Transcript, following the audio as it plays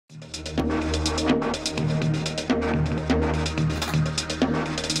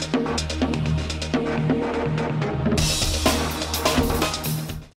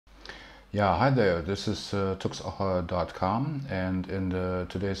Yeah, hi there, this is tuxocher.com, and in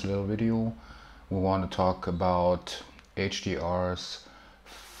today's little video we want to talk about HDRs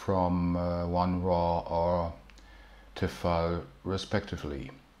from one RAW or TIFF file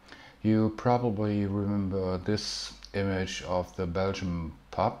respectively. You probably remember this image of the Belgium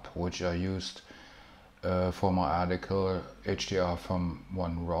pub, which I used for my article HDR from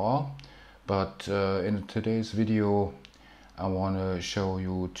one RAW, but in today's video I want to show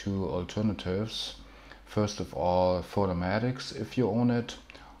you two alternatives. First of all, Photomatix if you own it,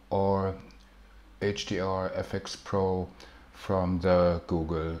 or HDR Efex Pro from the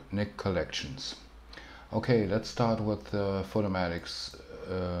Google Nick collections. Okay, let's start with Photomatix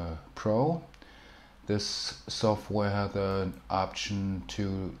Pro. This software has an option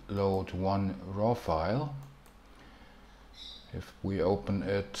to load one RAW file. If we open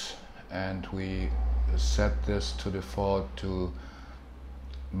it and we set this to default to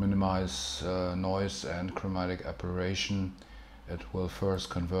minimize noise and chromatic aberration, it will first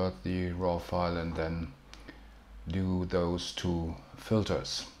convert the RAW file and then do those two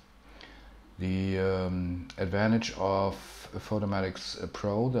filters. The advantage of Photomatix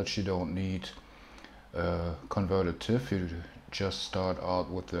Pro that you don't need converted TIFF. You just start out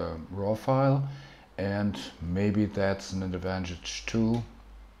with the RAW file, and maybe that's an advantage too.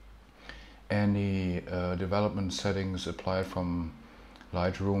 Any development settings applied from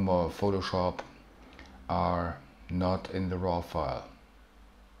Lightroom or Photoshop are not in the RAW file.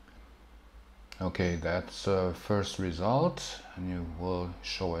 Okay, that's the first result, and you will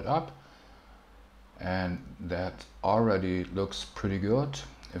show it up, and that already looks pretty good.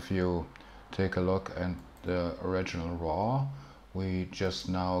 If you take a look at the original RAW, we just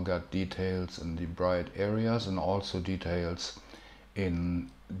now got details in the bright areas and also details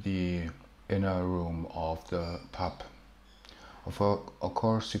in the inner room of the pub. Of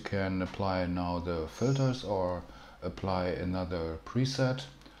course, you can apply now the filters or apply another preset,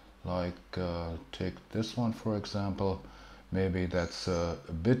 like take this one for example. Maybe that's a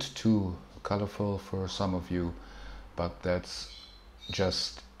bit too colorful for some of you, but that's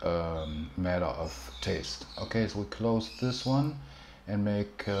just a matter of taste. Okay, so we close this one and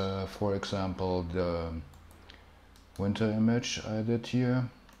make for example the winter image I did here.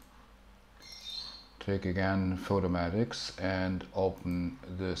 Take again Photomatix and open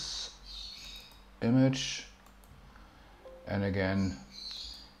this image, and again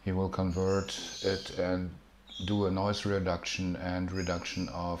he will convert it and do a noise reduction and reduction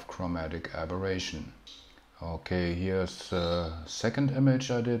of chromatic aberration. Okay, here's the second image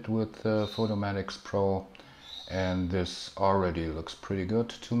I did with Photomatix Pro, and this already looks pretty good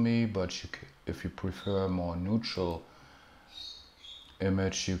to me, but if you prefer a more neutral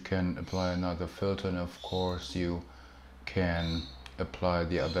image, you can apply another filter, and of course you can apply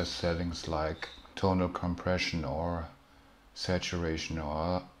the other settings like tonal compression or saturation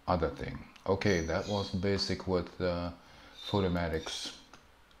or other thing. Okay, that was basic with Photomatix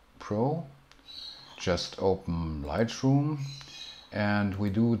Pro. Just open Lightroom, and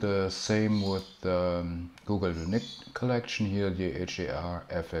we do the same with the Google Nick collection here, the HDR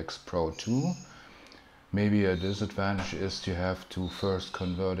Efex Pro 2. Maybe a disadvantage is you have to first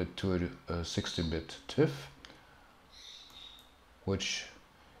convert it to a 16-bit TIFF, which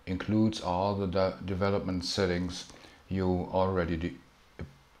includes all the development settings you already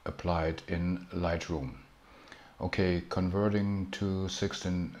applied in Lightroom. Okay, converting to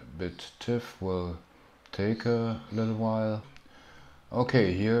 16-bit TIFF will take a little while.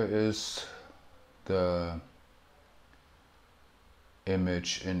 Okay, here is the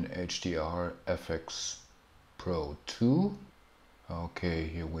image in HDR Efex Pro 2. Okay,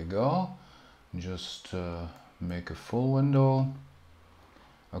 here we go. Just make a full window.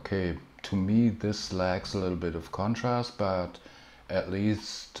 Okay, to me this lacks a little bit of contrast, but at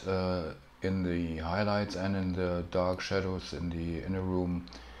least in the highlights and in the dark shadows in the inner room,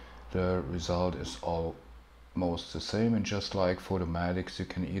 the result is almost the same. And just like Photomatix, you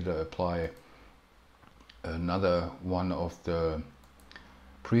can either apply another one of the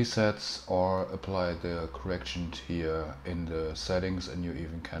presets or apply the corrections here in the settings, and you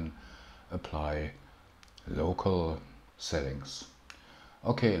even can apply local settings.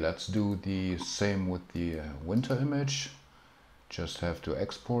 Okay, let's do the same with the winter image. Just have to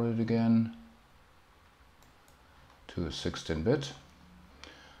export it again to 16-bit.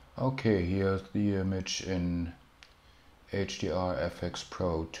 Okay, here's the image in HDR Efex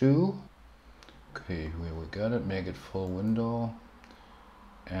Pro 2. Okay, here we got it. Make it full window,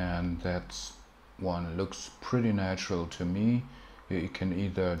 and that one looks pretty natural to me. You can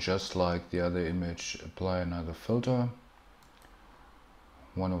either, just like the other image, apply another filter,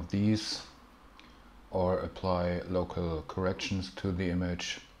 one of these, or apply local corrections to the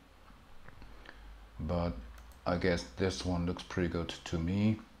image, but I guess this one looks pretty good to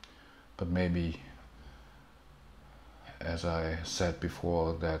me, but maybe, as I said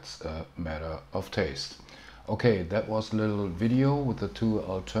before, that's a matter of taste. Okay, that was a little video with the two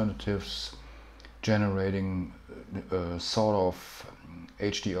alternatives generating sort of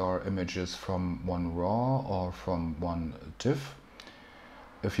HDR images from one RAW or from one TIFF.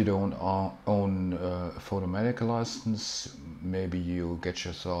 If you don't own a Photomatix license, maybe you get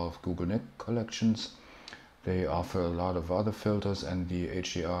yourself Google Nik collections. They offer a lot of other filters, and the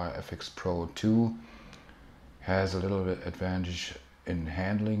HDR Efex Pro 2 has a little bit advantage in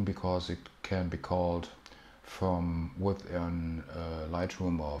handling because it can be called from within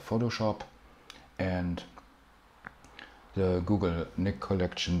Lightroom or Photoshop, and the Google Nik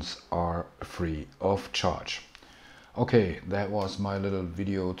collections are free of charge. Okay, that was my little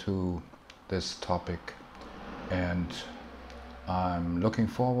video to this topic, and I'm looking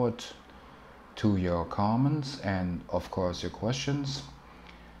forward to your comments and of course your questions.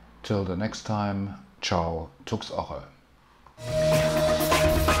 Till the next time, ciao, Tux Oche.